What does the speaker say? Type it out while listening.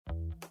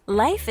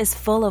Life is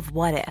full of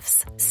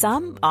what-ifs.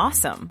 Some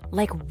awesome,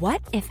 like what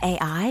if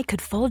AI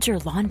could fold your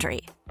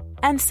laundry?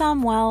 And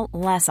some, well,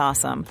 less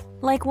awesome,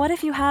 like what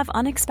if you have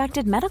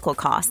unexpected medical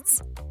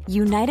costs?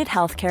 United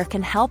Healthcare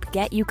can help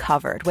get you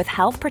covered with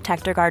Health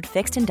Protector Guard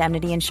fixed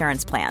indemnity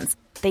insurance plans.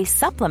 They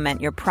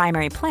supplement your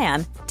primary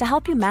plan to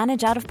help you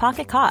manage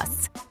out-of-pocket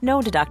costs.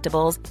 No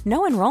deductibles,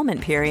 no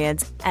enrollment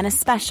periods, and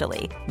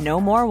especially no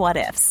more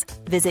what-ifs.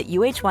 Visit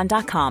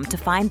uh1.com to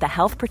find the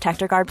Health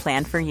Protector Guard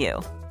plan for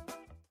you.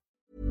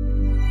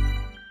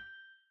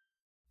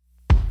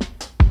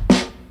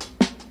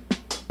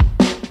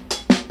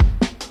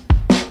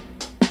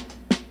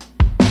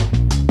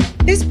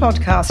 This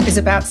podcast is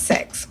about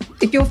sex.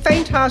 If you're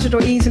faint-hearted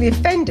or easily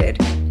offended,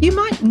 you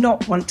might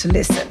not want to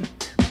listen,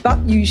 but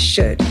you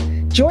should.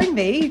 Join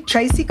me,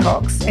 Tracy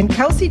Cox, and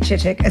Kelsey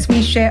Chittick as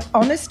we share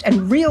honest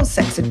and real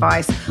sex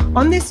advice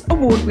on this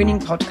award-winning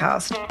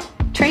podcast.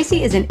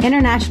 Tracy is an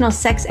international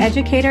sex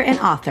educator and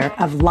author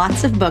of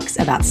lots of books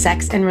about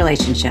sex and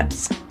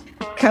relationships.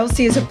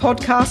 Kelsey is a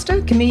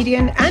podcaster,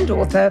 comedian, and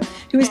author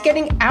who is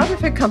getting out of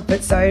her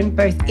comfort zone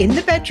both in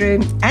the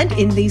bedroom and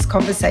in these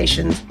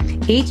conversations.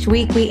 Each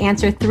week, we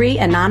answer 3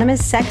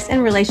 anonymous sex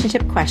and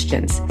relationship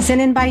questions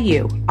sent in by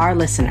you, our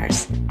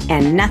listeners.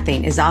 And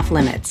nothing is off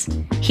limits.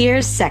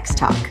 Here's Sex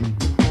Talk.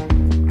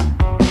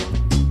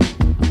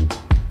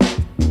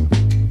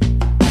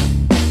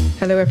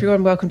 Hello,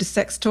 everyone. Welcome to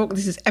Sex Talk.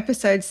 This is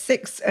episode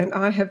 6, and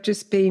I have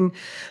just been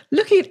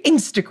looking at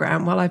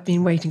Instagram while I've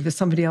been waiting for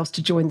somebody else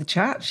to join the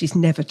chat. She's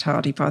never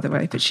tardy, by the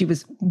way, but she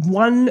was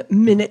 1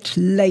 minute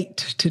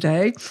late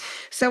today.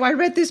 So I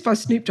read this by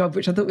Snoop Dogg,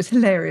 which I thought was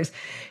hilarious.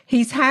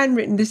 He's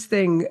handwritten this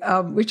thing,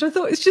 which I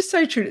thought is just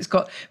so true. It's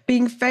got,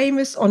 being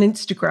famous on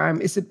Instagram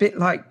is a bit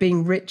like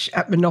being rich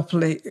at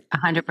Monopoly.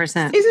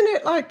 100%. Isn't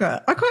it like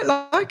that? I quite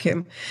like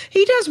him.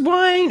 He does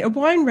a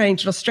wine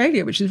range in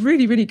Australia, which is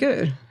really, really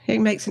good. He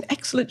makes an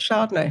excellent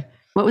Chardonnay.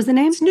 What was the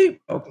name? Snoop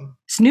Dogg.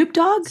 Snoop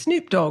Dogg?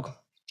 Snoop Dogg.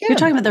 Yeah. You're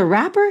talking about the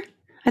rapper?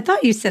 I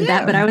thought you said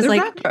that, but I was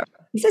like, rapper.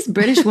 Is this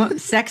British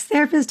sex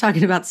therapist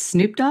talking about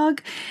Snoop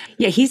Dogg?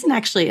 Yeah, he's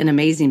actually an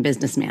amazing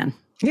businessman.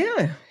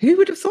 Yeah, who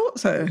would have thought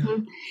so?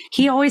 Mm-hmm.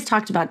 He always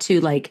talked about, too,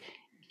 like,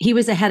 he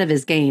was ahead of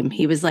his game.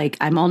 He was like,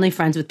 I'm only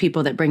friends with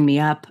people that bring me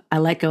up. I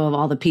let go of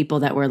all the people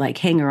that were like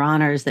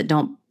hanger-oners that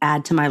don't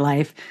add to my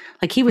life.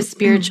 Like, he was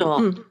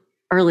spiritual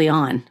early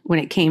on when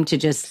it came to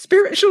just...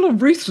 Spiritual or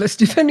ruthless,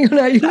 depending on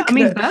how you look at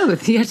it.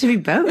 Both. You have to be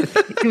both.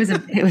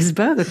 It was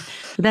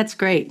both. That's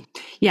great.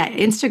 Yeah,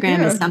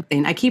 Instagram is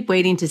something. I keep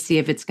waiting to see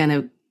if it's going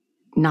to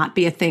not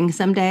be a thing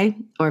someday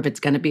or if it's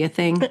going to be a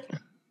thing.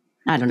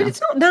 I don't know. But it's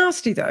not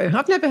nasty, though.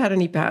 I've never had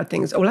any bad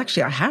things. Well,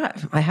 actually, I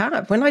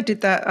have. When I did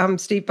that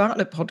Steve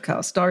Bartlett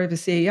podcast, Diary of a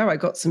CEO, I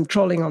got some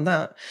trolling on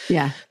that.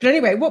 Yeah. But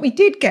anyway, what we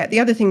did get, the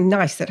other thing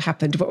nice that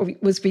happened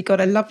was we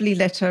got a lovely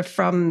letter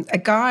from a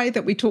guy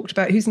that we talked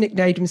about who's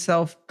nicknamed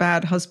himself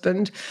Bad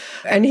Husband.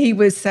 And he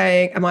was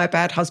saying, am I a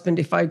bad husband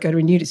if I go to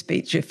a nudist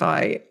beach, if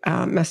I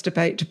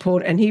masturbate to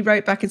porn? And he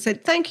wrote back and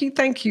said, thank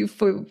you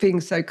for being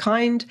so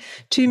kind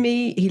to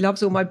me. He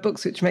loves all my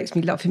books, which makes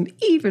me love him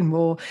even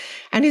more.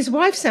 And his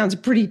wife sounds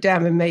pretty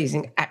damn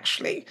amazing,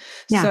 actually.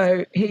 Yeah.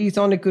 So he's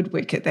on a good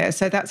wicket there.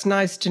 So that's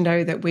nice to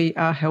know that we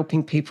are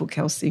helping people,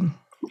 Kelsey.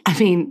 I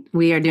mean,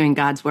 we are doing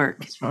God's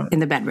work in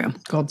the bedroom.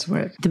 God's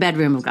work. The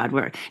bedroom of God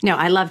work. No,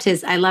 I loved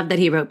that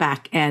he wrote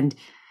back. And,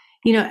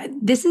 you know,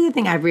 this is the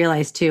thing I've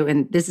realized too,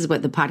 and this is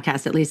what the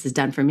podcast at least has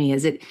done for me,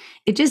 is it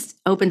just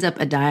opens up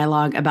a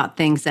dialogue about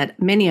things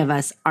that many of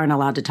us aren't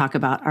allowed to talk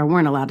about or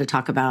weren't allowed to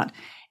talk about.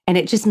 And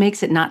it just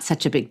makes it not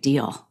such a big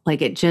deal.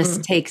 Like it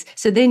just takes,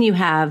 so then you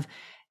have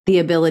the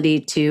ability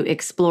to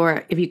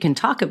explore. If you can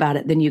talk about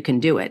it, then you can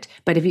do it.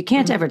 But if you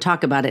can't ever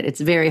talk about it,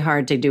 it's very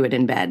hard to do it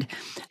in bed.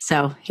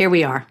 So here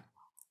we are.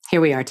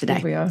 Here we are today.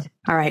 Here we are.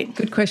 All right.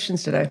 Good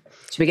questions today.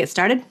 Should we get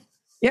started?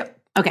 Yep.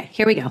 Okay,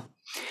 here we go.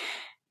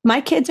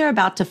 My kids are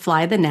about to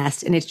fly the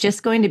nest, and it's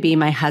just going to be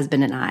my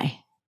husband and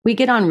I. We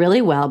get on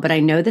really well, but I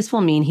know this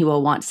will mean he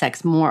will want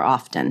sex more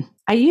often.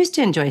 I used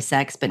to enjoy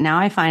sex, but now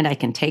I find I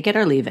can take it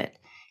or leave it.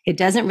 It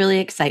doesn't really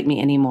excite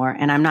me anymore,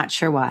 and I'm not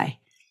sure why.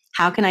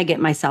 How can I get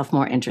myself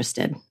more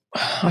interested?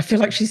 I feel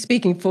like she's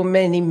speaking for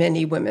many,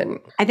 many women.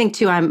 I think,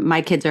 too,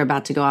 my kids are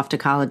about to go off to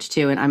college,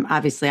 too. And I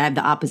have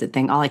the opposite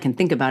thing. All I can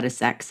think about is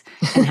sex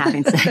and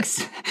having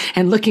sex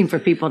and looking for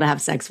people to have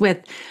sex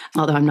with,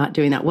 although I'm not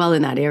doing that well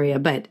in that area.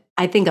 But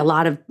I think a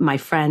lot of my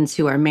friends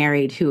who are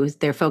married, who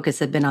their focus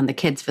has been on the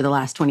kids for the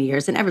last 20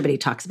 years, and everybody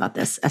talks about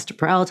this. Esther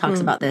Perel talks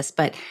about this.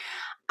 But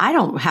I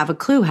don't have a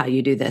clue how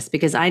you do this,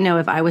 because I know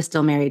if I was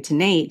still married to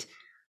Nate,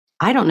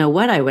 I don't know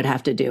what I would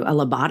have to do. A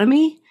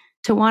lobotomy?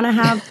 To want to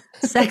have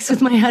sex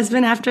with my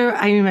husband after,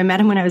 I met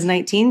him when I was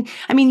 19.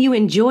 I mean, you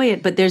enjoy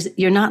it, but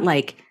you're not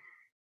like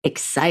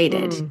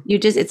excited.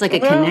 It's like a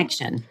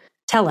connection.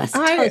 Tell us.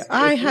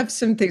 I have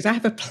some things. I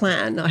have a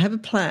plan.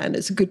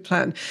 It's a good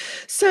plan.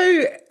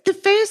 So the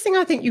first thing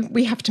I think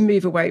we have to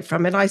move away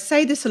from, and I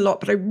say this a lot,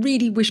 but I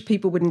really wish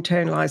people would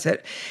internalize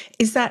it,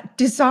 is that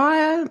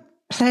desire,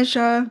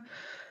 pleasure,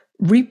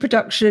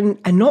 reproduction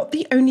are not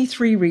the only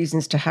 3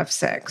 reasons to have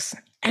sex.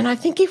 And I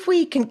think if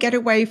we can get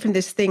away from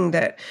this thing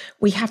that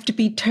we have to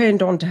be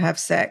turned on to have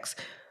sex,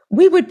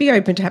 we would be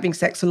open to having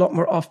sex a lot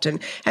more often.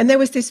 And there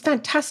was this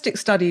fantastic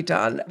study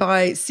done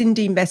by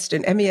Cindy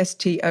Meston,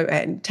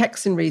 Meston,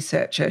 Texan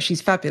researcher.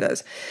 She's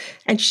fabulous.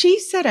 And she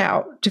set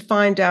out to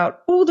find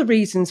out all the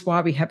reasons why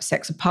we have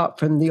sex apart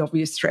from the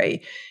obvious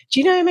three. Do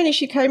you know how many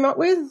she came up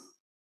with?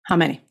 How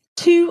many?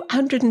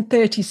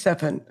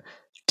 237.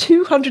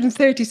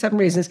 237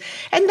 reasons.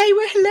 And they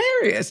were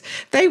hilarious.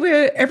 They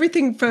were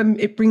everything from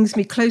it brings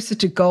me closer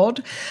to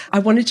God. I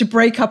wanted to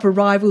break up a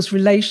rival's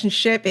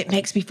relationship. It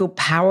makes me feel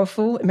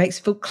powerful. It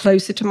makes me feel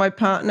closer to my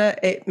partner.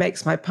 It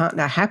makes my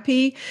partner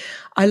happy.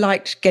 I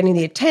liked getting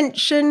the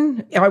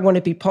attention. I want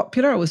to be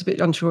popular. I was a bit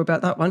unsure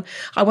about that one.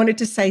 I wanted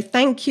to say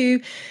thank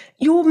you.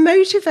 Your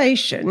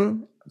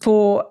motivation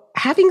for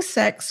having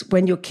sex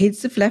when your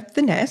kids have left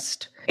the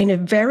nest in a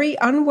very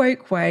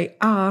unwoke way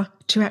are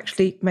to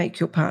actually make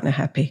your partner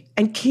happy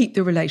and keep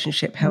the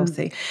relationship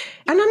healthy.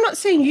 And I'm not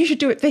saying you should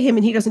do it for him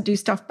and he doesn't do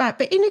stuff back,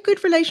 but in a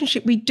good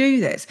relationship, we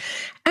do this.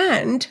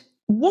 And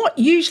what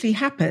usually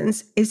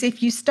happens is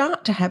if you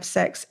start to have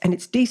sex and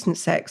it's decent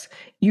sex,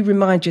 you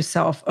remind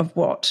yourself of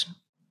what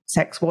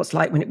sex was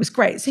like when it was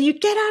great. So you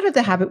get out of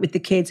the habit with the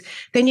kids,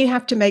 then you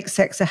have to make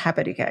sex a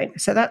habit again.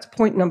 So that's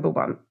point number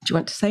one. Do you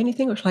want to say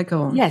anything or shall I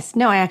go on? Yes,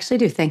 no, I actually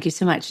do. Thank you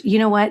so much. You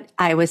know what?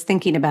 I was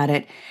thinking about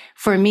it.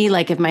 For me,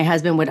 like if my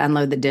husband would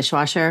unload the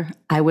dishwasher,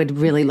 I would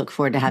really look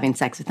forward to having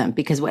sex with him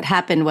because what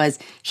happened was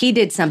he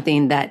did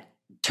something that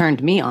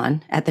turned me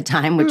on at the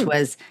time, which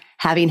was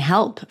having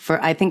help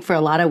for, I think for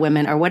a lot of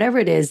women or whatever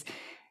it is,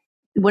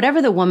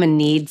 whatever the woman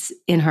needs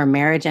in her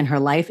marriage and her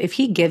life, if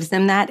he gives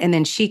them that and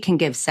then she can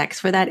give sex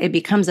for that, it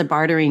becomes a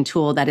bartering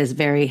tool that is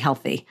very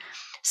healthy.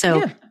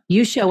 So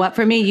you show up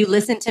for me, you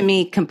listen to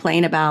me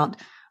complain about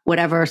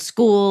whatever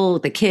school,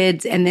 the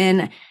kids, and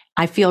then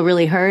I feel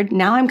really heard.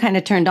 Now I'm kind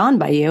of turned on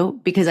by you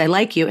because I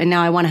like you and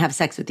now I want to have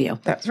sex with you.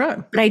 That's right.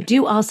 But I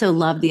do also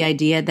love the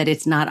idea that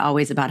it's not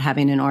always about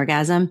having an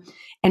orgasm.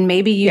 And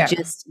maybe you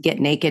just get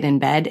naked in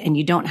bed and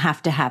you don't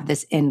have to have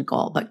this end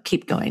goal, but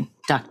keep going,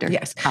 Dr.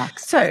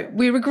 Cox. So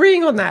we're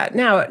agreeing on that.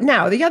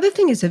 Now, the other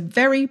thing is a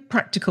very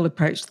practical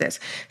approach to this.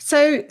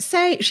 So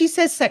say she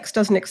says sex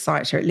doesn't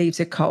excite her, it leaves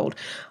her cold.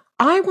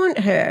 I want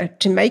her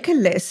to make a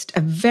list,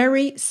 a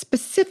very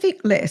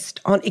specific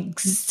list on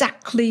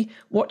exactly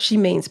what she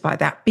means by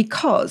that.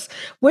 Because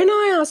when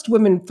I asked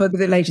women for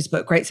the latest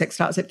book, Great Sex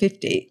Starts at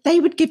 50, they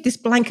would give this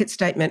blanket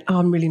statement, oh,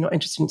 I'm really not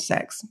interested in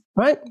sex,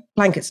 right?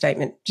 Blanket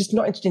statement, just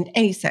not interested in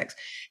any sex.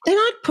 Then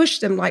I'd push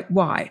them like,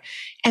 why?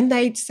 And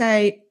they'd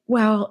say,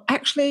 well,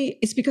 actually,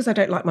 it's because I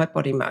don't like my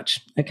body much.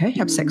 Okay,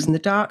 have sex in the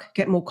dark,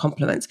 get more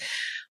compliments.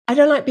 I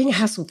don't like being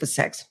hassled for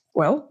sex.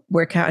 Well,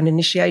 work out an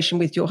initiation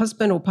with your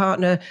husband or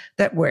partner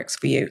that works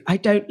for you. I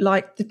don't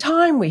like the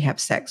time we have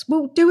sex.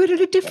 We'll do it at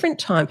a different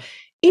time.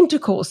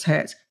 Intercourse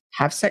hurts.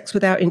 Have sex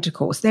without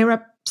intercourse. There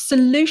are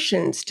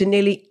solutions to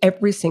nearly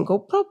every single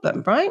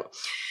problem, right?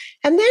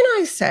 And then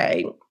I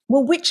say,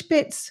 well, which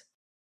bits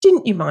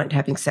didn't you mind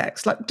having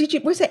sex? Like,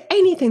 was there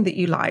anything that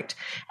you liked?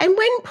 And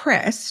when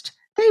pressed,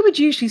 they would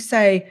usually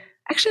say,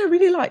 actually, I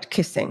really liked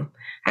kissing.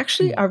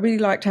 Actually, I really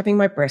liked having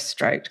my breast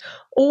stroked,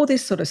 all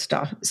this sort of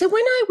stuff. So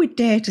when I would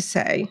dare to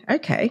say,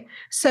 okay,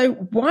 so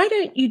why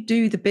don't you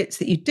do the bits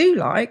that you do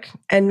like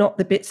and not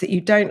the bits that you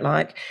don't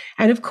like?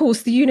 And of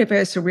course, the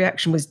universal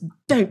reaction was,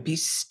 don't be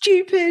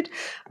stupid.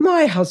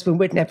 My husband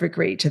would never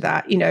agree to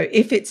that. You know,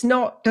 if it's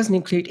doesn't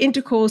include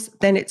intercourse,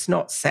 then it's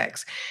not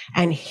sex.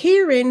 And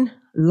herein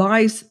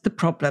lies the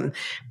problem,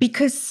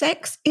 because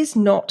sex is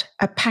not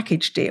a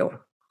package deal.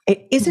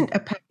 It isn't a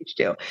package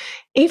deal.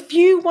 If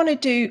you want to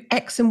do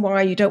X and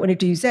Y, you don't want to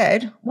do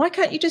Z, why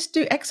can't you just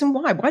do X and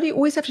Y? Why do you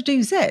always have to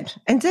do Z?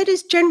 And Z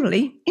is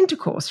generally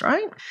intercourse,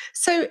 right?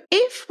 So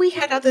if we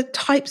had other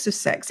types of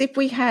sex, if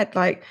we had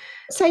like,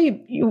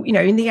 say, you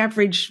know, in the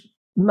average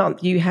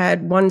month, you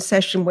had one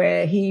session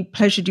where he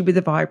pleasured you with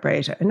a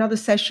vibrator, another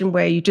session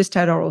where you just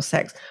had oral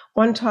sex,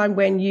 one time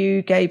when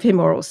you gave him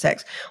oral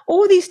sex,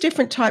 all these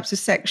different types of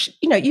sex,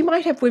 you know, you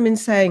might have women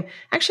saying,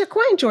 actually, I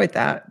quite enjoyed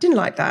that, didn't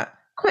like that.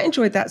 Quite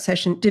enjoyed that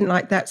session, didn't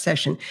like that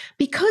session.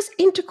 Because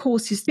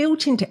intercourse is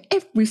built into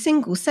every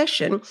single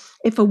session,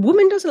 if a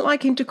woman doesn't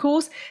like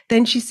intercourse,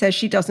 then she says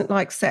she doesn't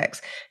like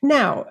sex.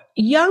 Now,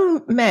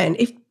 young men,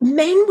 if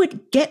men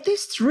would get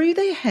this through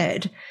their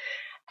head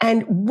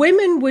and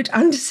women would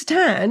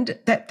understand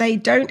that they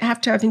don't have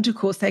to have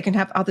intercourse, they can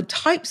have other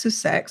types of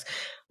sex,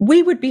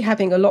 we would be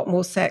having a lot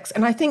more sex.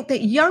 And I think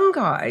that young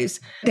guys,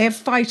 they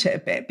fight it a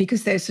bit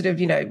because they're sort of,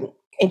 you know,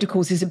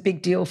 intercourse is a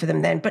big deal for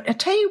them then. But I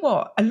tell you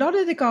what, a lot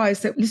of the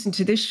guys that listen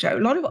to this show,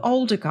 a lot of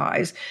older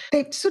guys,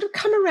 they've sort of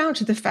come around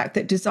to the fact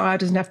that desire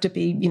doesn't have to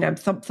be, you know,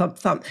 thump, thump,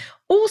 thump.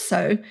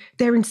 Also,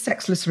 they're in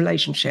sexless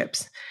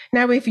relationships.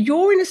 Now, if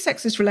you're in a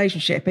sexless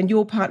relationship and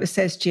your partner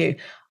says to you,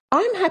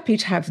 I'm happy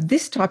to have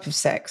this type of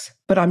sex,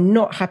 but I'm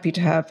not happy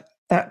to have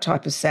that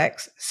type of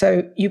sex.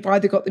 So you've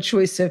either got the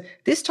choice of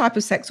this type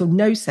of sex or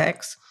no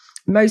sex,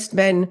 Most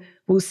men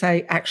will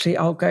say, actually,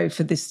 I'll go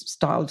for this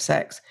style of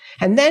sex.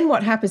 And then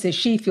what happens is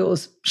she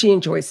feels she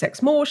enjoys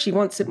sex more, she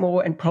wants it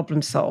more, and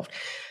problem solved.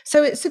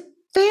 So it's a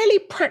fairly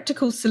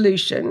practical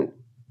solution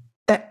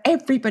that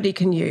everybody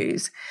can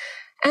use.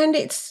 And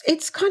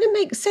it's kind of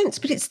makes sense,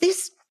 but it's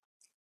this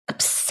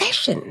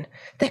obsession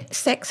that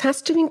sex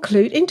has to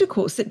include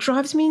intercourse that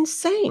drives me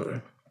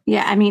insane.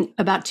 Yeah, I mean,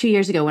 about 2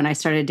 years ago when I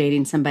started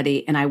dating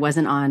somebody and I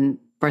wasn't on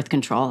birth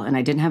control and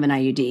I didn't have an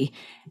IUD,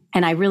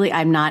 and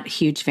I'm not a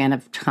huge fan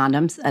of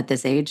condoms at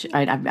this age.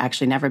 I've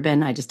actually never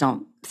been. I just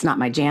don't, it's not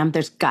my jam.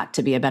 There's got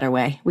to be a better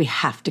way. We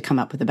have to come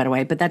up with a better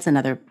way, but that's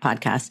another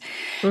podcast.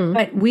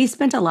 But we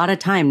spent a lot of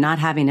time not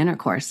having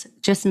intercourse,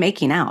 just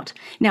making out.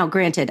 Now,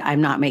 granted,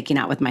 I'm not making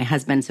out with my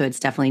husband, so it's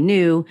definitely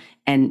new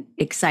and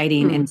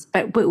exciting.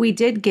 But we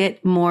did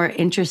get more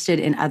interested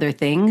in other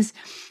things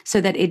so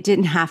that it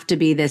didn't have to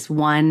be this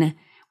one.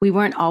 We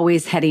weren't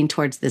always heading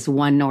towards this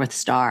one North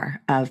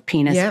Star of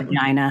penis,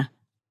 vagina,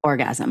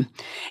 orgasm.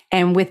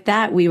 And with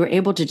that, we were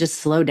able to just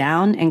slow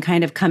down and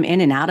kind of come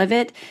in and out of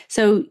it.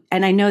 So,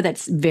 and I know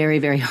that's very,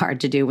 very hard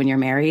to do when you're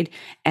married.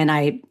 And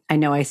I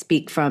know I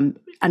speak from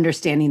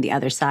understanding the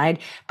other side,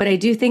 but I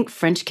do think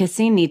French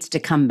kissing needs to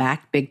come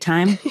back big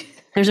time.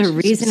 There's a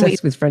reason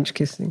obsessed with French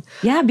kissing.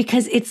 Yeah,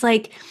 because it's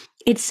like,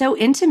 it's so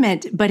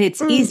intimate, but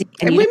it's easy.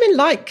 And women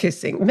like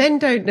kissing. Men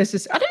don't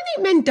necessarily. I don't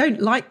think men don't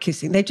like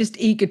kissing. They're just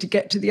eager to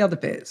get to the other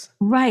bits.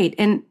 Right.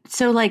 And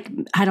so I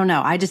don't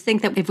know. I just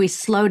think that if we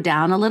slow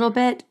down a little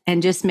bit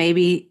and just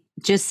maybe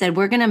just said,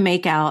 we're going to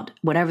make out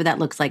whatever that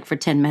looks like for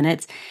 10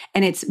 minutes.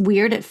 And it's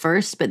weird at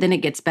first, but then it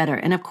gets better.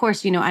 And of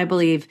course, I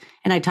believe,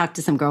 and I talked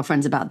to some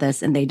girlfriends about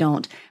this and they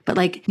don't,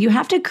 but you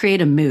have to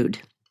create a mood.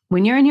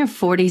 When you're in your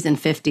 40s and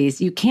 50s,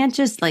 you can't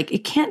just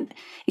it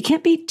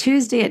can't be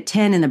Tuesday at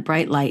 10 in the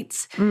bright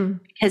lights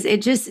because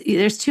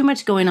there's too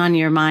much going on in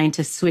your mind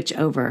to switch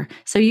over.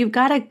 So you've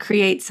got to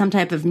create some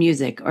type of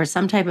music or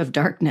some type of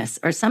darkness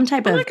or some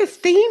type of... I like a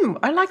theme.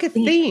 I like a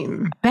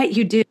theme. I bet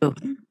you do.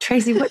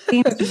 Tracy, what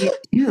themes do you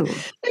do?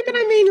 But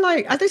I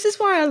mean, this is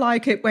why I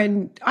like it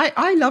when...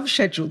 I love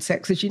scheduled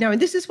sex, as you know,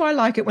 and this is why I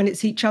like it when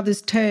it's each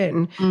other's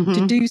turn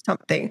to do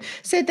something.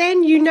 So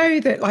then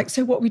that,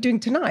 so what we're doing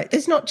tonight,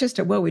 it's not just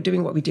we're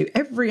doing what we do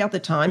every other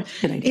time.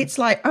 It's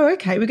like, oh,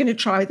 okay, we're going to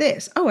try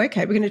this. Oh,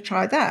 okay, we're going to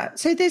try that.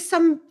 So there's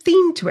some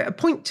theme to it, a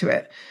point to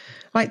it.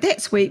 Like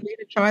next week, we're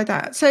going to try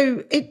that.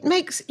 So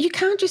you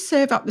can't just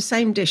serve up the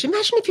same dish.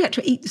 Imagine if you had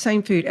to eat the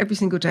same food every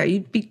single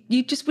day.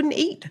 You just wouldn't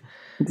eat.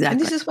 Exactly. And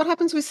this is what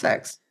happens with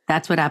sex.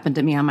 That's what happened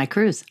to me on my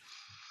cruise.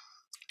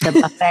 The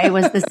buffet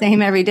was the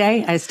same every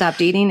day. I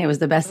stopped eating. It was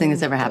the best thing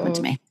that's ever happened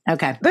to me.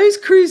 Okay. Those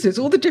cruises,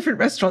 all the different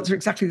restaurants are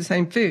exactly the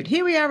same food.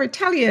 Here we are,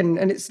 Italian.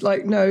 And it's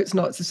like, no, it's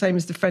not. It's the same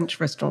as the French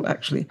restaurant,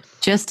 actually.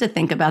 Just to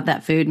think about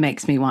that food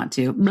makes me want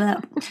to.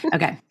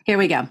 Okay, here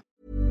we go.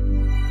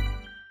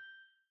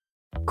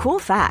 Cool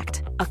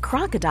fact, a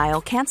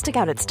crocodile can't stick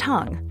out its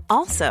tongue.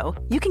 Also,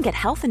 you can get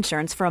health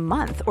insurance for a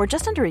month or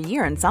just under a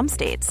year in some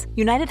states.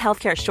 United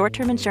Healthcare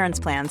short-term insurance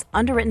plans,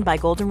 underwritten by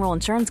Golden Rule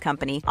Insurance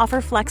Company, offer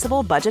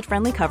flexible,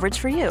 budget-friendly coverage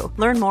for you.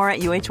 Learn more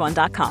at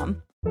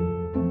uh1.com.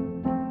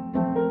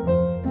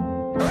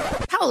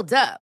 Hold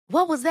up.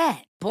 What was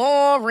that?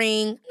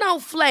 Boring. No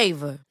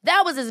flavor.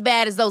 That was as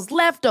bad as those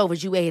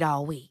leftovers you ate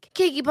all week.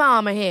 Keke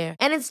Palmer here,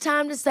 and it's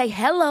time to say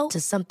hello to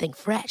something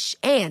fresh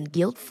and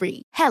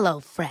guilt-free.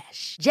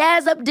 HelloFresh.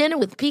 Jazz up dinner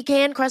with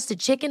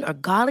pecan-crusted chicken or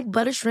garlic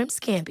butter shrimp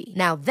scampi.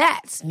 Now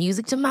that's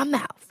music to my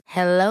mouth.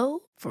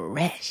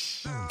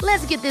 HelloFresh.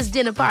 Let's get this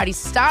dinner party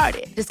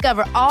started.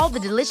 Discover all the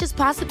delicious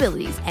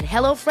possibilities at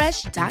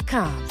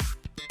HelloFresh.com.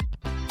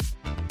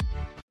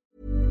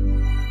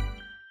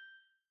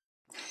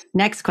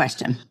 Next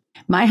question.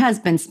 My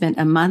husband spent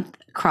a month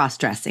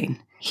cross-dressing.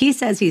 He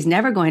says he's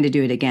never going to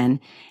do it again,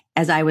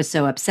 as I was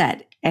so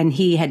upset, and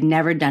he had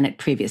never done it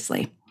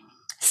previously.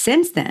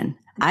 Since then,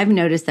 I've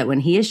noticed that when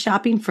he is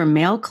shopping for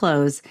male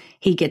clothes,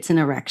 he gets an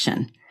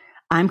erection.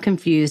 I'm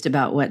confused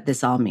about what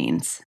this all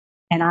means.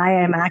 And I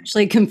am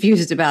actually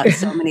confused about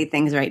so many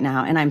things right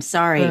now. And I'm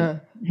sorry,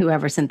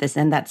 whoever sent this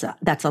in, that's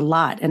a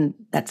lot, and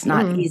that's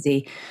not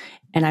easy.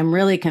 And I'm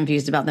really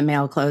confused about the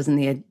male clothes and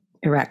the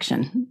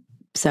erection.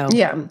 So,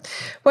 yeah.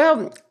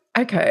 Well,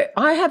 okay.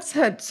 I have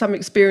had some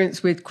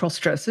experience with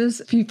cross-dressers,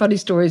 a few funny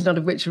stories, none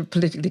of which are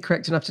politically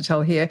correct enough to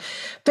tell here.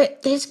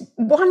 But there's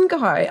one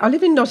guy, I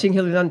live in Notting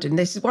Hill in London,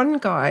 there's one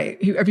guy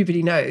who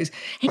everybody knows,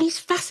 and he's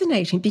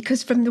fascinating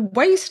because from the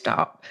waist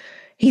up,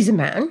 he's a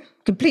man,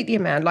 completely a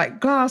man,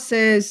 like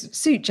glasses,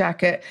 suit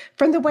jacket.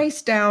 From the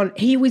waist down,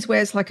 he always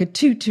wears like a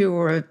tutu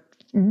or a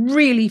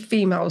really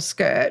female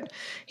skirt.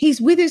 He's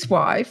with his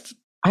wife.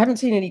 I haven't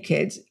seen any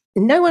kids.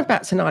 No one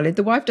bats an eyelid.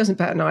 The wife doesn't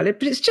bat an eyelid,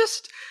 but it's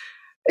just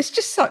he's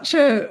just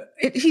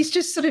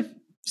sort of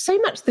so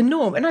much the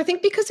norm. And I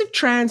think because of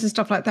trans and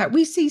stuff like that,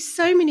 we see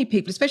so many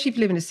people, especially if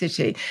you live in a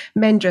city,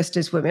 men dressed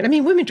as women. I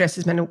mean, women dress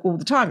as men all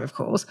the time, of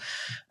course,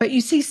 but you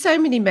see so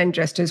many men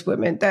dressed as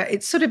women that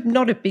it's sort of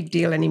not a big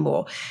deal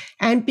anymore.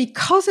 And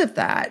because of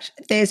that,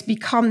 there's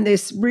become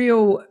this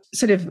real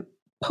sort of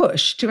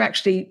push to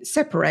actually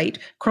separate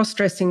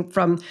cross-dressing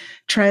from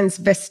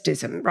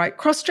transvestism, right?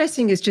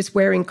 Cross-dressing is just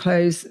wearing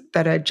clothes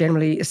that are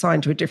generally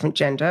assigned to a different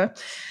gender.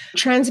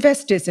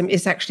 Transvestism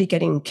is actually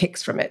getting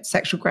kicks from it,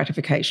 sexual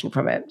gratification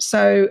from it.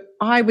 So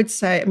I would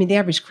say, I mean, the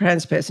average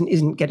trans person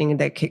isn't getting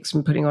their kicks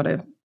from putting on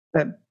a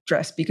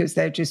dress because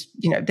they're just,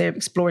 they're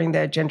exploring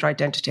their gender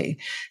identity.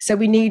 So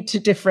we need to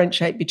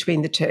differentiate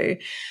between the two.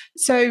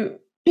 So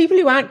people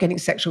who aren't getting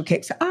sexual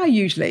kicks are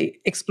usually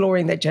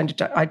exploring their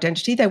gender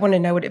identity. They want to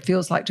know what it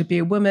feels like to be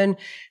a woman.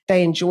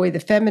 They enjoy the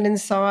feminine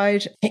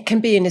side. It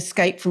can be an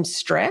escape from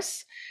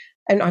stress.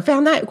 And I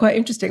found that quite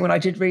interesting when I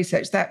did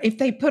research, that if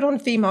they put on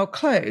female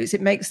clothes,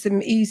 it makes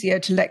them easier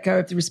to let go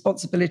of the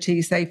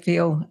responsibilities they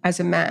feel as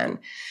a man.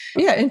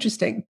 Yeah,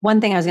 interesting.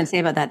 One thing I was going to say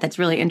about that's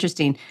really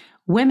interesting.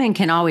 Women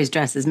can always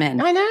dress as men.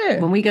 I know.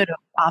 When we go to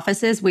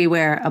offices, we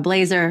wear a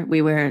blazer,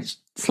 we wear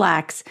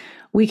slacks.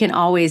 We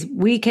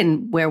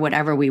can wear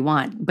whatever we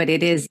want, but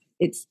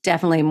it's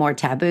definitely more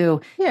taboo.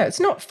 Yeah, it's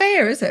not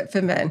fair, is it,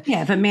 for men?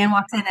 Yeah, if a man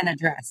walks in a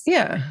dress.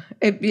 Yeah,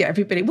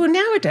 everybody. Well,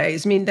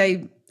 nowadays, I mean,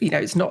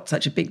 it's not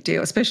such a big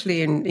deal,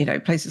 especially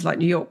in, places like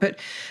New York. But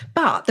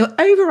the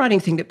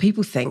overriding thing that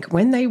people think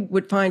when they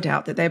would find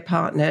out that their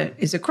partner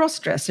is a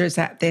cross-dresser is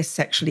that they're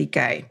sexually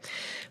gay.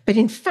 But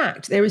in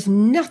fact, there is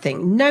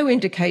no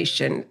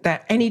indication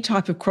that any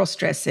type of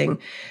cross-dressing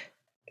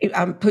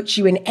puts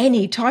you in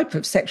any type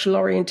of sexual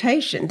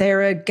orientation.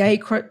 There are gay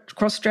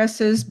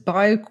cross-dressers,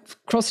 bi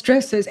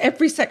cross-dressers,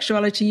 every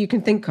sexuality you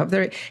can think of.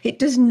 It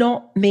does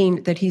not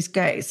mean that he's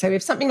gay. So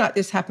if something like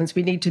this happens,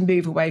 we need to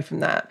move away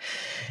from that.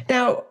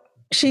 Now,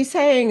 she's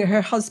saying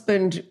her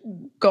husband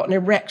got an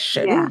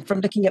erection from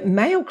looking at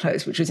male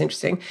clothes, which was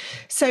interesting.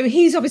 So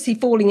he's obviously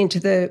falling into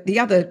the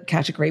other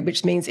category,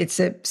 which means it's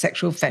a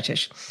sexual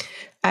fetish.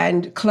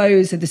 And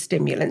clothes are the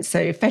stimulant.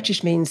 So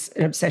fetish means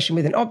an obsession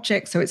with an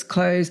object, so it's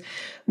clothes.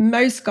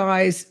 Most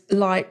guys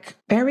like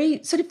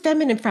very sort of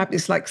feminine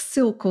fabrics like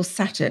silk or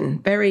satin,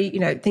 very,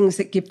 things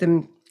that give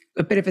them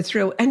a bit of a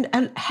thrill. And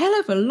a hell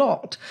of a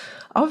lot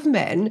of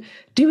men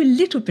do a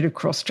little bit of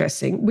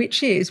cross-dressing,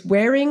 which is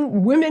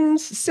wearing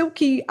women's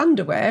silky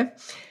underwear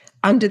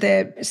under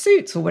their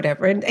suits or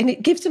whatever. And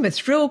it gives them a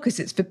thrill because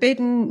it's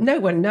forbidden, no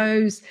one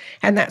knows,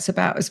 and that's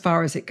about as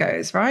far as it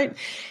goes, right?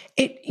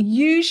 It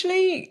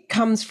usually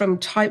comes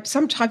from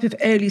some type of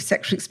early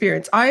sexual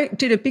experience. I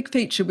did a big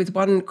feature with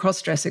one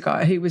cross-dresser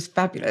guy who was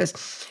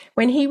fabulous.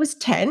 When he was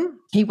 10,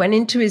 he went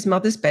into his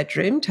mother's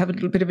bedroom to have a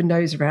little bit of a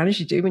nose around, as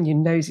you do when you're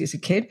nosy as a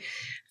kid,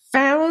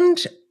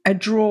 found a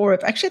drawer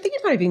of, actually, I think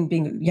it might have even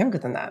been younger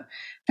than that,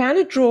 found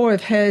a drawer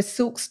of her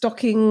silk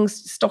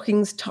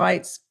stockings,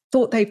 tights,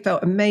 thought they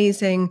felt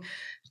amazing,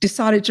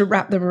 decided to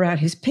wrap them around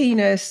his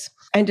penis,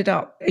 ended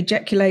up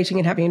ejaculating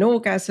and having an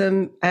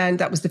orgasm. And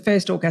that was the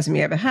first orgasm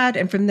he ever had.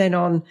 And from then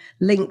on,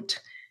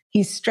 linked.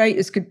 He's straight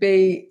as could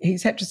be.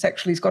 He's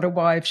heterosexual. He's got a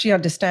wife. She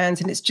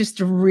understands. And it's just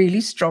a really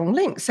strong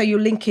link. So you're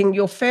linking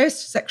your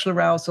first sexual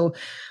arousal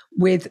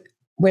with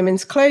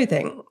women's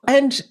clothing.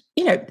 And,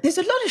 there's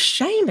a lot of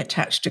shame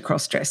attached to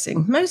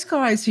cross-dressing. Most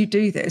guys who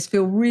do this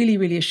feel really,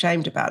 really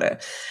ashamed about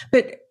it.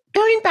 But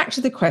going back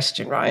to the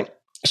question, right?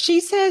 She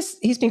says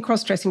he's been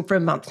cross-dressing for a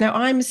month. Now,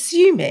 I'm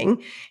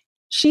assuming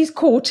she's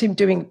caught him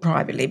doing it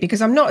privately,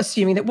 because I'm not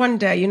assuming that one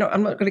day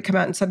I'm not going to come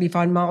out and suddenly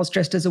find Miles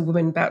dressed as a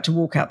woman about to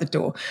walk out the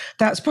door.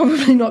 That's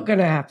probably not going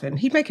to happen.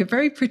 He'd make a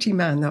very pretty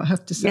man, though, I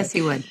have to say. Yes,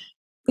 he would.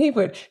 He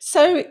would.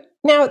 So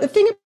now the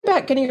thing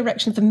about getting an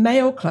erection for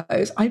male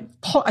clothes, I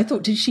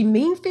thought, did she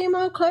mean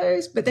female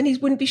clothes? But then he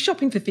wouldn't be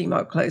shopping for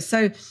female clothes.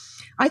 So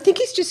I think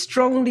he's just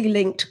strongly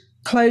linked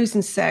clothes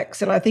and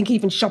sex. And I think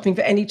even shopping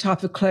for any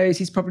type of clothes,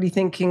 he's probably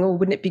thinking, oh,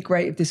 wouldn't it be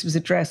great if this was a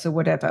dress or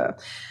whatever?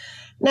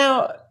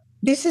 Now,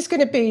 this is going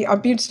to be,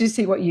 I'd be interested to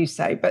see what you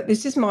say, but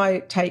this is my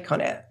take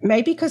on it.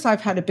 Maybe because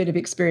I've had a bit of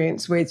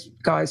experience with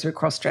guys who are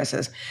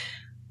cross-dressers.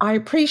 I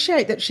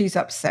appreciate that she's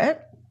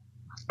upset.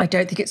 I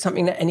don't think it's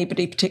something that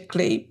anybody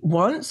particularly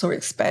wants or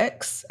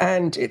expects,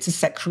 and it's a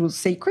sexual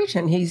secret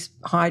and he's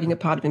hiding a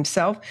part of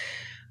himself.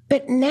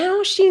 But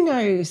now she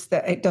knows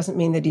that it doesn't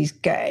mean that he's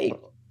gay.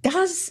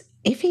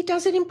 If he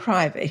does it in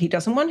private, he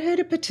doesn't want her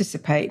to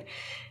participate.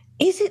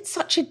 Is it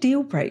such a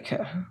deal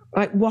breaker?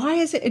 Like, why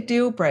is it a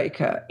deal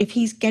breaker if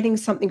he's getting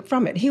something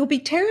from it? He'll be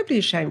terribly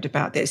ashamed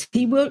about this.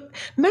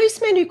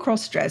 Most men who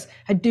cross-dress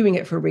are doing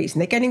it for a reason.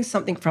 They're getting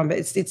something from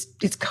it.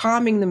 It's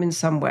calming them in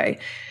some way.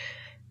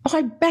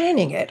 By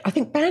banning it, I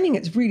think banning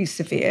it's really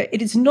severe.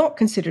 It is not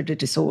considered a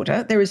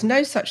disorder. There is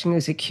no such thing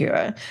as a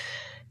cure.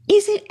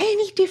 Is it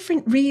any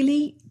different,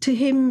 really, to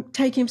him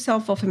taking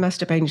himself off and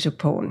masturbating to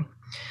porn?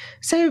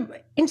 So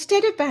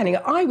instead of banning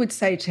it, I would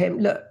say to him,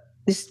 look,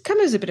 this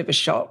comes as a bit of a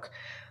shock.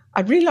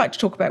 I'd really like to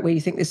talk about where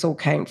you think this all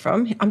came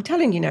from. I'm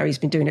telling you now, he's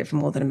been doing it for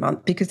more than a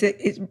month, because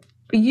it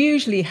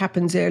usually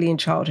happens early in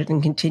childhood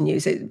and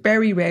continues. It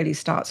very rarely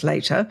starts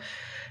later.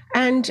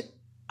 And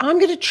I'm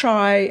going to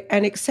try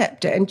and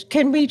accept it. And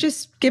can we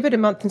just give it a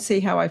month and see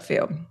how I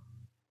feel?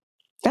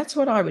 That's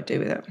what I would do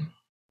with it.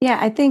 Yeah,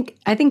 I think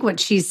what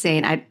she's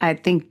saying, I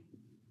think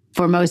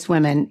for most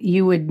women,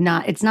 you would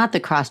not, it's not the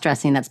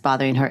cross-dressing that's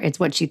bothering her. It's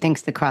what she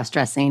thinks the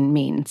cross-dressing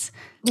means.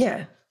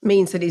 Yeah.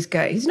 Means that he's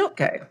gay. He's not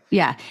gay.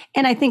 Yeah.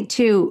 And I think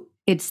too,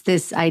 it's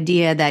this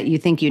idea that you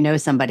think you know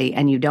somebody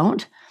and you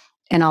don't.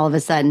 And all of a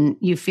sudden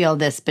you feel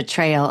this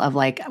betrayal of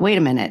like, wait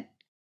a minute,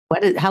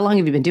 how long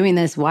have you been doing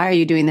this? Why are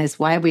you doing this?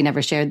 Why have we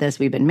never shared this?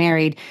 We've been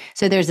married.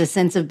 So there's a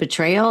sense of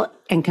betrayal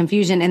and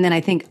confusion. And then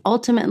I think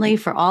ultimately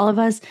for all of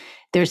us,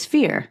 there's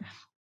fear.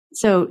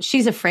 So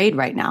she's afraid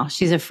right now.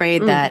 She's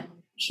afraid that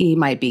he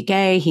might be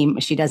gay.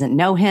 She doesn't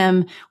know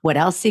him. What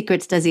else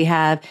secrets does he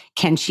have?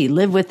 Can she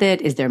live with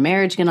it? Is their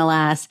marriage going to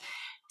last?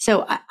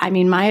 So, I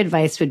mean, my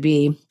advice would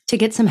be to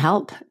get some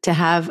help, to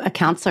have a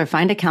counselor,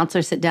 find a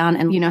counselor, sit down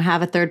and,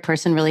 have a third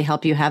person really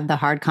help you have the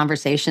hard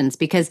conversations,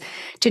 because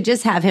to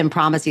just have him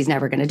promise he's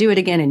never going to do it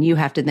again and you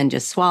have to then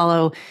just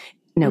swallow,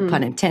 no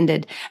pun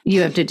intended,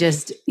 you have to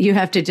just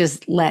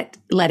let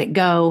it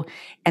go.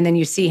 And then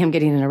you see him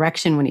getting an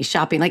erection when he's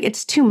shopping. Like,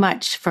 it's too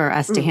much for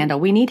us to handle.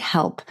 We need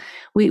help.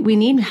 We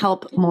need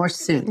help more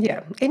soon.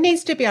 Yeah. It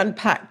needs to be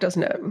unpacked,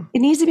 doesn't it? It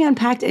needs to be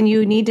unpacked. And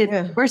you need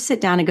to first sit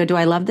down and go, do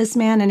I love this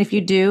man? And if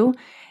you do,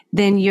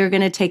 then you're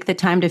going to take the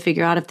time to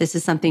figure out if this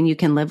is something you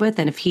can live with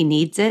and if he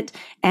needs it.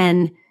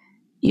 And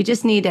you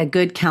just need a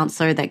good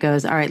counselor that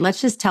goes, all right,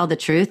 let's just tell the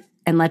truth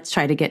and let's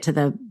try to get to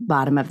the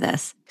bottom of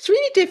this. It's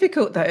really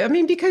difficult, though. I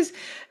mean, because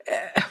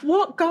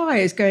what guy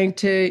is going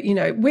to,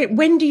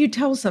 when do you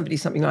tell somebody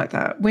something like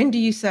that? When do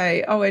you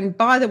say, oh, and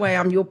by the way,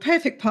 I'm your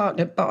perfect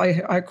partner, but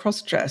I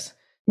cross-dress?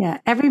 Yeah.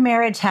 Every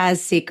marriage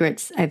has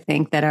secrets, I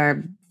think, that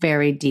are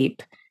very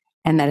deep.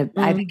 And that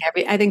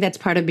I think that's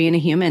part of being a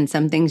human.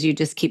 Some things you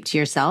just keep to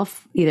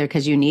yourself, either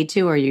because you need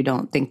to or you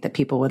don't think that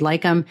people would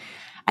like them.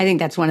 I think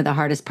that's one of the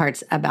hardest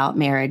parts about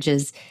marriage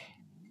is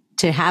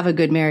to have a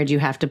good marriage, you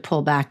have to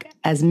pull back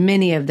as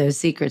many of those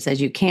secrets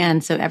as you can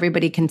so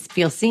everybody can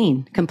feel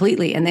seen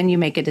completely. And then you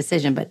make a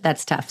decision, but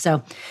that's tough.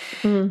 So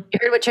you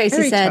heard what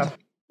Tracy said. Tough.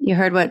 You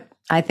heard what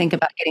I think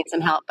about getting some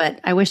help, but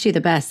I wish you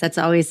the best. It's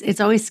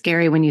always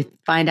scary when you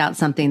find out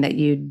something that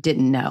you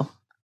didn't know.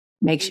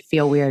 Makes you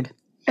feel weird.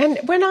 And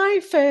when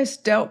I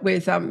first dealt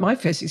with my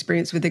first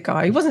experience with a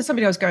guy, he wasn't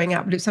somebody I was going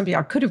out with, it was somebody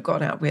I could have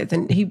gone out with.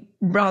 And he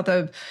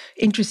rather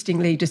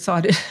interestingly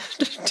decided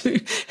to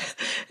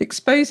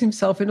expose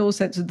himself in all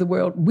sense of the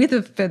world with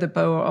a feather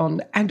boa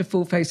on and a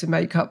full face of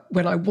makeup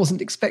when I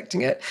wasn't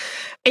expecting it.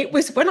 It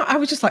was when I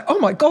was just like, oh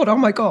my God.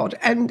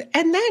 And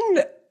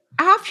then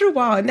after a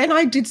while, and then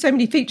I did so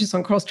many features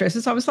on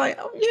cross-dressers, I was like,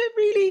 oh yeah,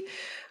 really?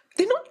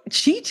 They're not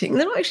cheating.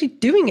 They're not actually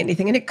doing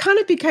anything. And it kind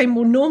of became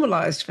more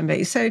normalized for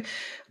me. So,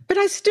 but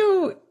I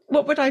still,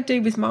 what would I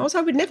do with Miles?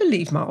 I would never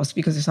leave Miles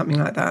because of something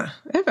like that,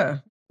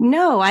 ever.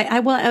 No, I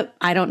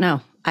don't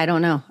know. I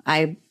don't know.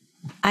 I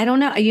don't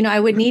know.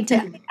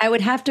 I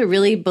would have to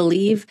really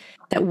believe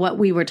that what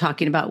we were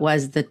talking about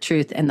was the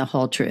truth and the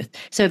whole truth.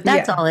 So if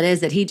that's all it is,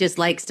 that he just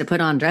likes to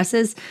put on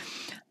dresses,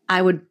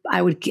 I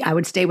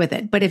would stay with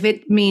it. But if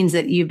it means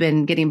that you've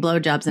been getting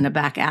blowjobs in a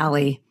back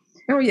alley,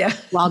 oh, yeah.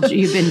 while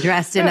you've been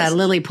dressed in a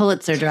Lily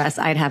Pulitzer dress,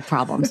 I'd have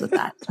problems with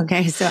that.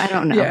 Okay. So I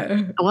don't know.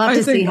 Yeah. We'll have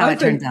to see how it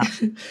turns out.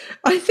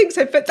 I think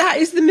so. But that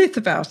is the myth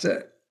about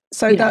it.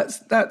 So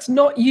that's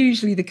not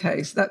usually the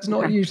case. That's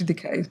not usually the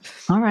case.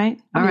 All right.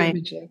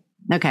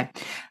 Okay.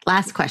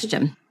 Last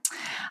question.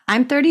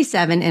 I'm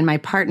 37 and my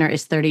partner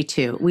is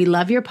 32. We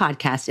love your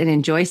podcast and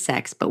enjoy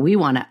sex, but we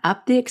want to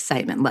up the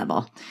excitement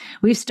level.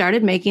 We've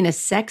started making a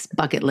sex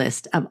bucket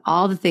list of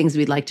all the things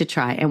we'd like to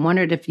try and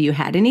wondered if you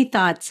had any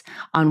thoughts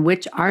on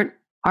which aren't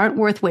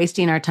worth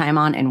wasting our time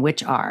on and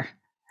which are.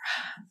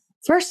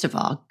 First of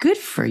all, good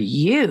for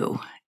you.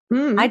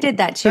 I did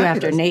that too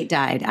after Nate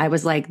died. I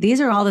was like, these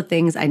are all the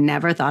things I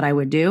never thought I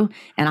would do,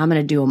 and I'm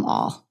going to do them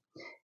all.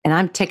 And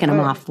I'm ticking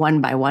them off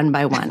one by one,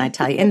 I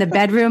tell you, in the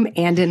bedroom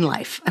and in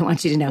life. I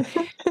want you to know.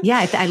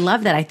 Yeah, I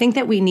love that. I think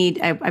that we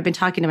need, I've been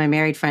talking to my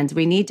married friends,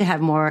 we need to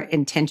have more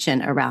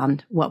intention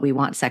around what we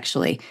want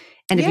sexually.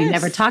 And if you've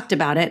never talked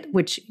about it,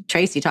 which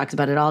Tracy talks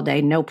about it all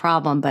day, no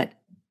problem, but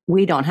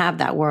we don't have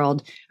that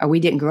world or we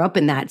didn't grow up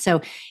in that.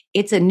 So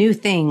it's a new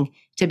thing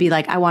to be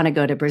like, I want to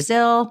go to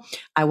Brazil.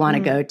 I want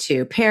to go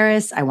to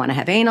Paris. I want to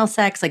have anal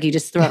sex. Like you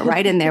just throw it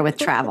right in there with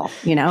travel,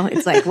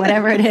 it's like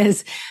whatever it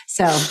is.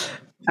 So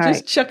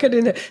just chuck it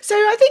in there. So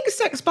I think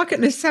sex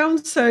bucket list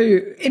sounds so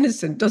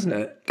innocent, doesn't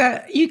it?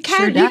 That you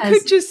could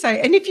just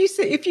say, and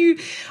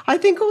I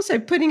think also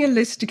putting a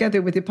list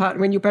together with your partner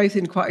when you're both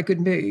in quite a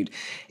good mood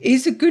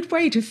is a good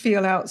way to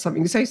feel out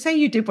something. So say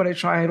you did want to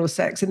try anal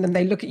sex and then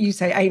they look at you,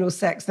 say anal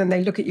sex, then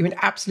they look at you in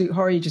absolute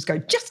horror. You just go,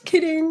 just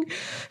kidding.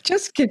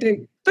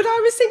 But I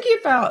was thinking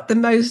about the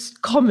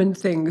most common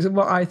things and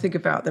what I think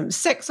about them.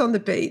 Sex on the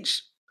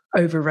beach,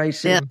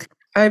 overrated. Yuck.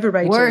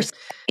 Overrated. Worse.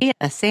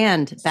 Yeah,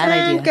 sand, bad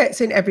Sand idea. gets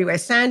in everywhere.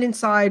 Sand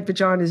inside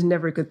vagina is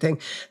never a good thing.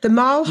 The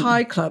Mile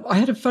High Club, I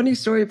had a funny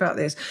story about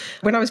this.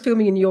 When I was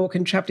filming in New York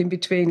and traveling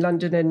between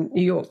London and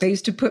New York, they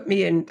used to put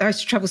me in, I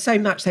used to travel so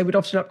much, they would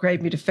often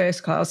upgrade me to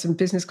first class and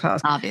business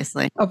class.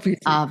 Obviously. Of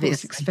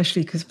course,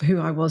 especially because of who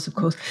I was, of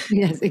course.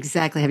 Yes,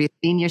 exactly. Have you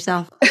seen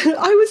yourself?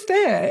 I was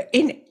there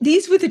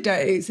these were the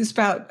days, it's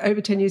about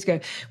over 10 years ago,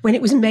 when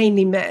it was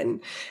mainly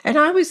men. And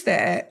I was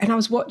there and I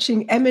was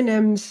watching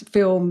Eminem's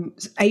film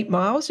 8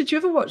 Miles. Did you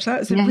ever watch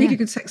that? It's a really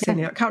good sex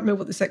scene. I can't remember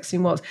what the sex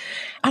scene was.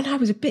 And I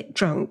was a bit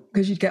drunk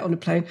because you'd get on a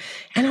plane.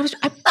 And I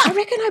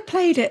reckon I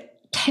played it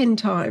 10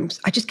 times.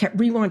 I just kept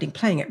rewinding,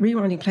 playing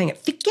it,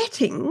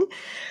 forgetting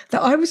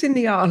that I was in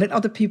the aisle and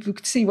other people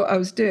could see what I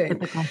was doing.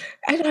 Typical.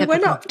 And I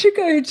went up to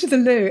go to the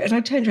loo and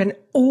I turned around and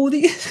all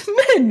these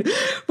men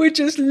were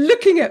just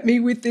looking at me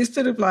with this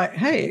sort of like,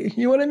 hey,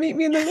 you want to meet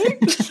me in the loo?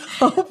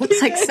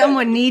 It's like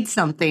someone needs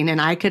something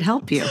and I could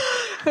help you.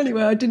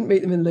 Anyway, I didn't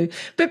meet them in the loo.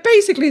 But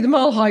basically, the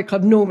Mile High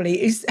Club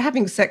normally is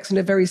having sex in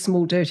a very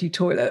small, dirty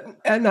toilet.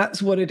 And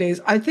that's what it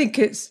is. I think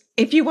it's,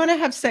 if you want to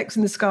have sex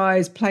in the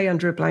skies, play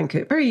under a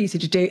blanket. Very easy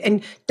to do.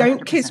 And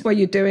don't 100%. Kiss while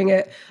you're doing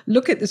it.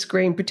 Look at the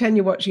screen, pretend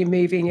you're watching a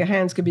movie and your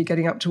hands could be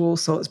getting up to all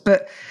sorts.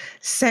 But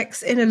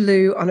sex in a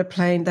loo on a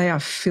plane, they are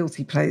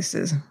filthy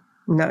places.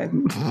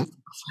 No.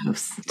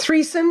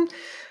 Threesome.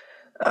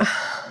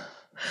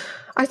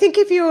 I think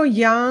if you're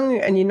young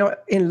and you're not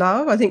in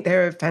love, I think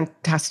they're a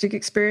fantastic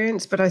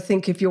experience. But I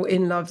think if you're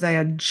in love, they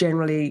are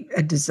generally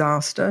a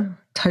disaster,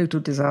 total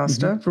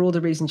disaster, for all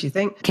the reasons you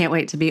think. Can't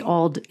wait to be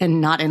old and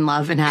not in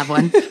love and have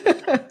one.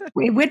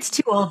 What's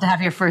too old to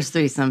have your first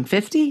threesome?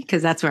 50?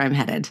 Because that's where I'm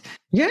headed.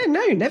 Yeah,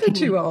 no, never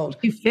too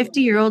old. Do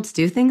 50-year-olds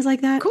do things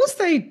like that? Of course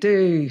they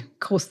do.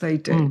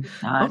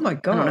 Oh my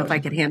God. I don't know if I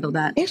could handle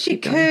that. Yes, you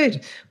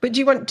could. But do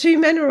you want 2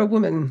 men or a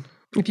woman?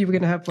 If you were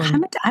going to have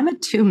one, I'm a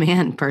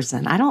 2-man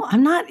person.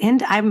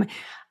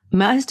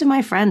 Most of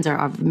my friends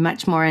are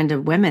much more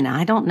into women.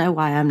 I don't know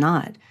why I'm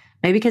not.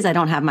 Maybe because I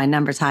don't have my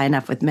numbers high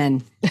enough with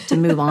men to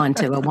move on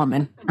to a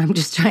woman. I'm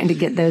just trying to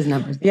get those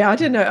numbers. Yeah, I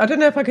don't know. I don't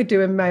know if I could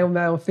do a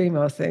male,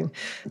 female thing.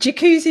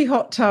 Jacuzzi,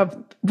 hot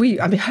tub.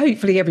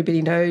 Hopefully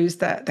everybody knows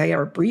that they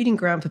are a breeding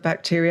ground for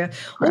bacteria.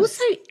 Right.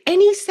 Also,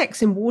 any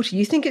sex in water,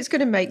 you think it's going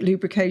to make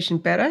lubrication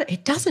better?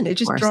 It doesn't. It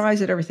just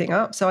dries everything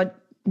up. So I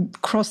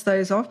cross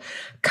those off.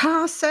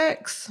 Car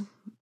sex,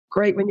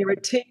 great when you're a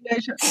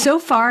teenager. So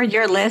far,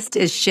 your list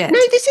is shit. No,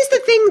 this is the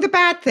thing, the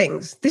bad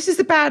things. This is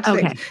the bad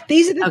things.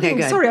 These are the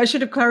things. Good. Sorry, I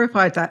should have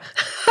clarified that.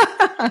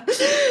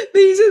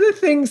 These are the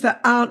things that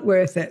aren't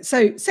worth it.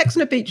 So sex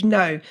on a beach,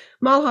 no.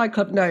 Mile High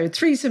Club, no.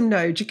 Threesome,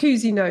 no.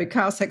 Jacuzzi, no.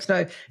 Car sex,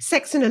 no.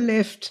 Sex in a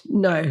lift,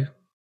 no.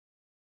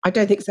 I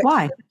don't think so.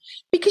 Why?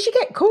 Because you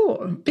get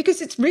caught.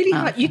 Because it's really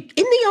hard. In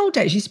the old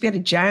days, you used to be able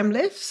to jam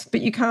lifts, but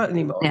you can't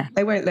anymore. Yeah.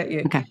 They won't let you.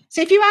 Okay. So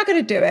if you are going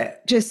to do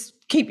it, just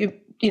keep your,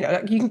 you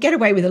can get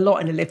away with a lot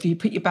in a lift if you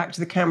put your back to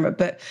the camera,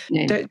 but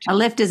a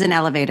lift is an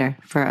elevator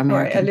for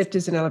Americans. Right, a lift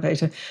is an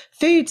elevator.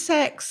 Food,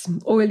 sex,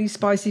 oily,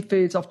 spicy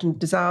foods, often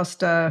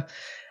disaster.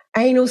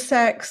 Anal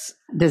sex.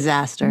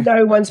 Disaster.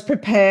 No one's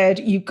prepared.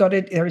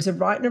 There is a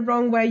right and a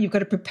wrong way. You've got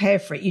to prepare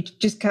for it. You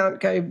just can't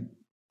go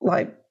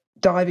like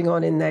diving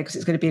on in there because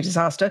it's going to be a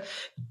disaster.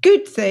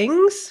 Good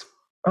things,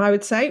 I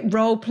would say.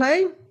 Role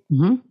play.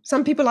 Mm-hmm.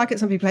 Some people like it,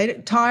 some people hate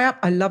it. Tie up.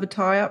 I love a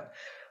tie up.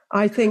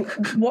 I think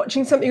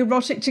watching something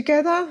erotic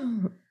together,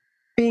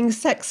 being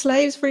sex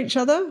slaves for each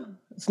other.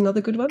 That's another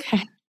good one.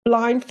 Okay.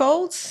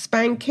 Blindfolds,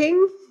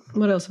 spanking.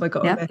 What else have I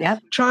got on there?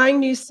 Yep. Trying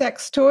new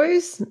sex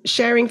toys,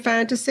 sharing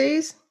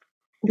fantasies.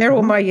 They're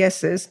all my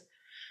yeses.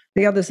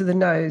 The others are the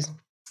no's.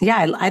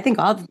 Yeah, I think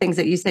all the things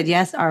that you said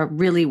yes are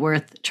really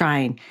worth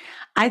trying.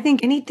 I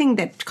think anything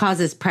that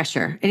causes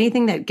pressure,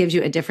 anything that gives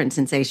you a different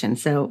sensation.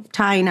 So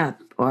tying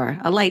up or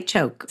a light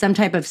choke, some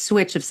type of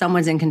switch if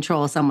someone's in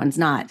control, someone's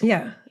not.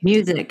 Yeah.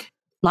 Music.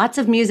 Lots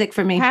of music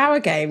for me. Power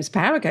games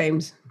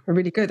are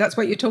really good. That's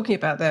what you're talking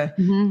about there.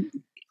 Mm-hmm.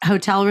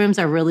 Hotel rooms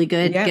are really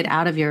good. Yeah. Get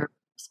out of your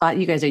spot.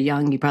 You guys are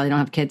young. You probably don't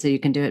have kids, so you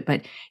can do it.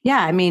 But yeah,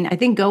 I mean, I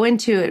think go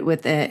into it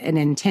with an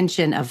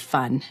intention of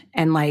fun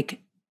and like,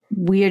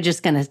 we're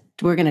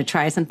going to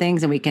try some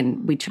things and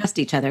we trust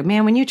each other.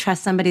 Man, when you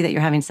trust somebody that you're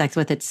having sex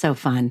with, it's so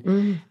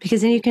fun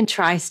because then you can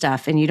try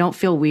stuff and you don't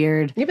feel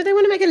weird. Yeah, but they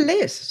want to make a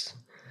list.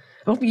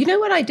 Oh, you know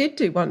what I did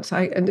do once?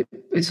 And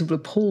it sort of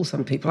appalled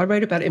some people. I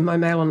wrote about it in my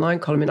Mail Online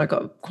column and I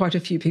got quite a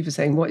few people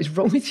saying, what is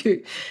wrong with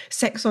you?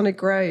 Sex on a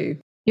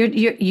grave.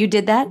 You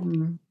did that?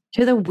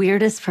 You're the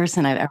weirdest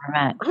person I've ever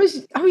met.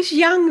 I was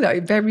young though,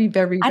 very,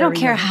 very, I don't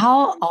care young.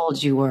 how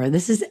old you were.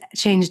 This has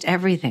changed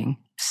everything.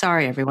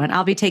 Sorry, everyone.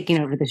 I'll be taking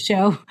over the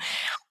show.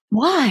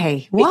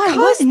 Why? Because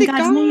what in the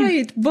God's guy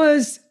name?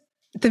 Was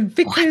the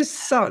vicar's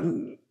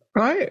son,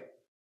 right?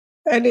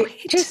 And it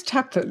just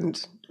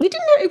happened. We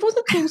didn't know, it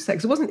wasn't full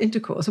sex. It wasn't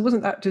intercourse. It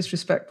wasn't that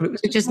disrespectful. It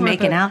was just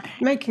making out?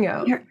 Making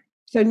out.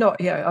 So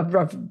not, I've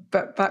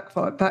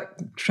backfired,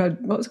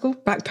 what was it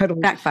called?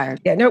 Backpedaled.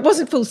 Backfired. Yeah, no, it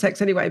wasn't full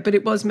sex anyway, but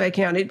it was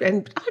making out.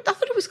 And I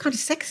thought it was kind of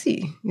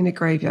sexy in a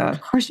graveyard.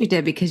 Of course you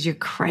did, because you're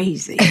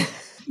crazy.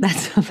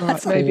 That's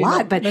right, a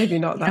lot. But maybe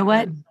not that. You know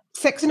what?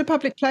 Sex in a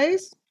public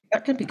place?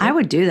 That can be good. I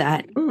would do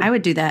that. I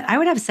would do that. I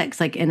would have sex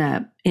like in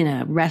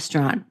a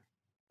restaurant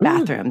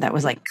bathroom that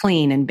was like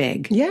clean and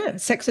big. Yeah,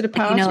 sex at a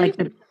party. Like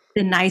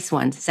the nice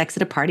ones. Sex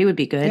at a party would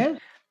be good. Yeah.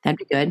 That'd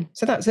be good.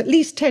 So that's at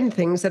least 10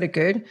 things that are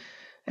good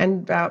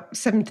and about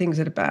 7 things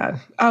that are bad.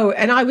 Oh,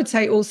 and I would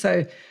say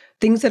also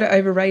things that are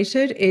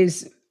overrated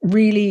is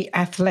really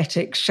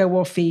athletic,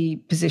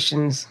 show-offy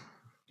positions.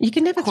 You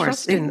can never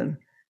thrust in them.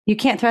 You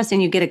can't thrust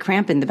and you get a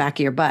cramp in the back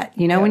of your butt.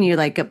 You know, when you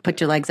like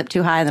put your legs up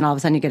too high and then all of a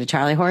sudden you get a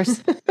Charlie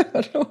horse?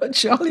 I don't know what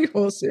Charlie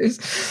horse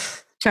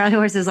is. Charlie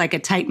horse is like a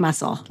tight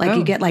muscle. Like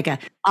you get like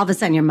all of a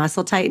sudden your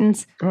muscle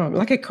tightens. Oh,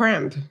 like a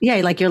cramp. Yeah,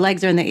 like your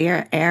legs are in the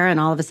air and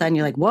all of a sudden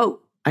you're like, whoa,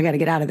 I got to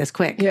get out of this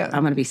quick. Yeah.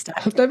 I'm going to be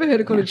stuck. I've never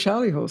heard it called a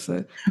Charlie horse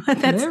though. I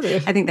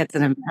think that's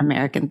an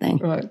American thing.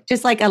 Right.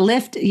 Just like a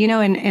Lyft, you know,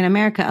 in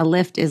America, a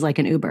Lyft is like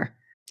an Uber.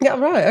 Yeah,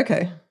 right.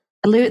 Okay.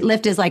 A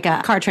Lyft is like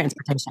a car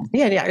transportation.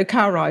 Yeah, a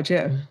car ride,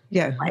 yeah.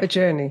 Yeah, right. A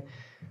journey.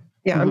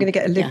 Yeah, I'm going to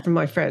get a lift from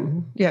my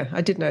friend. Yeah,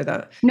 I did know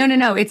that.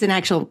 No, it's an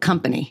actual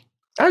company.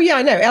 Oh, yeah,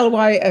 I know.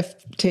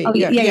 LYFT. Oh,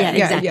 yeah,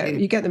 exactly. Yeah,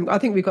 you get them. I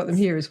think we've got them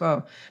here as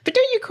well. But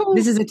don't you call...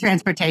 This is a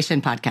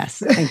transportation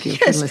podcast. Thank you.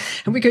 Yes,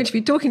 and we're going to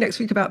be talking next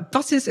week about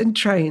buses and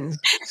trains.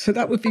 So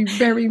that would be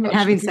very much...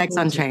 Having sex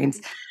on trains.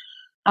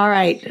 All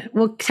right.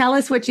 Well, tell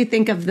us what you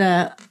think of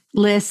the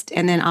list.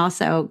 And then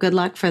also good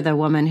luck for the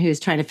woman who's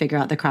trying to figure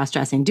out the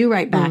cross-dressing. Do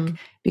write back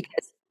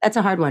because that's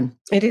a hard one.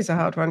 It is a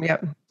hard one,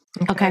 yep.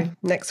 Okay.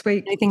 Next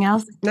week. Anything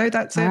else? No,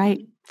 that's it. All right.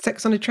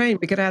 Sex on a train.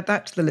 We could add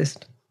that to the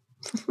list.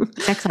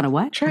 Sex on a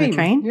what? Train. On a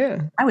train?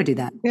 Yeah. I would do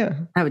that. Yeah.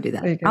 I would do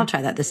that. I'll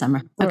try that this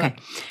summer. All okay. right.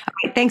 All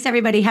right. Thanks,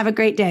 everybody. Have a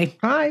great day.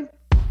 Bye.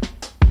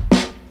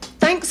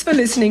 Thanks for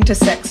listening to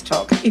Sex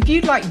Talk. If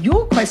you'd like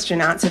your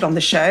question answered on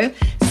the show,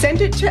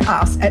 send it to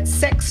us at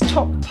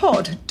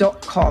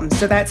sextalkpod.com.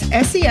 So that's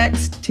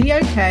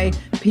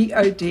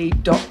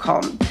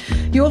sextalkpod.com.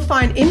 You'll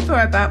find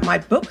info about my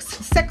books,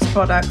 sex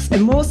products,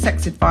 and more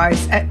sex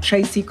advice at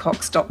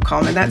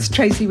tracycox.com. And that's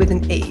Tracy with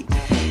an E.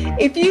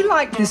 If you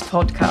like this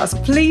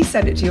podcast, please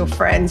send it to your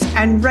friends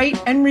and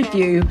rate and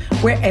review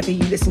wherever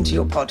you listen to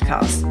your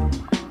podcasts.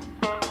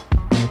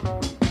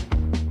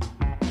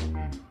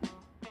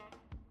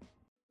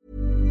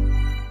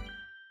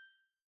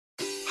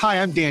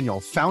 Hi, I'm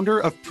Daniel, founder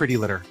of Pretty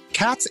Litter.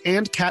 Cats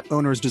and cat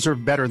owners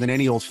deserve better than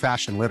any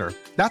old-fashioned litter.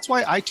 That's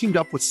why I teamed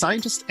up with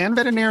scientists and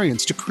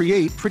veterinarians to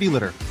create Pretty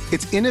Litter.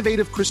 Its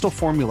innovative crystal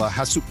formula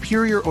has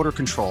superior odor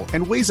control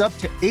and weighs up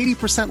to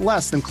 80%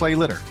 less than clay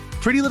litter.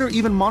 Pretty Litter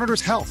even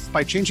monitors health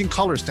by changing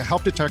colors to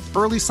help detect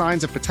early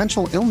signs of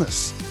potential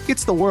illness.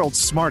 It's the world's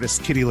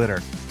smartest kitty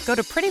litter. Go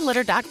to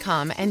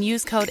prettylitter.com and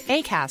use code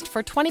ACAST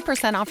for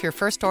 20% off your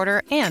first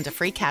order and a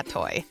free cat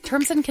toy.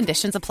 Terms and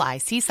conditions apply.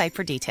 See site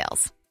for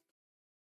details.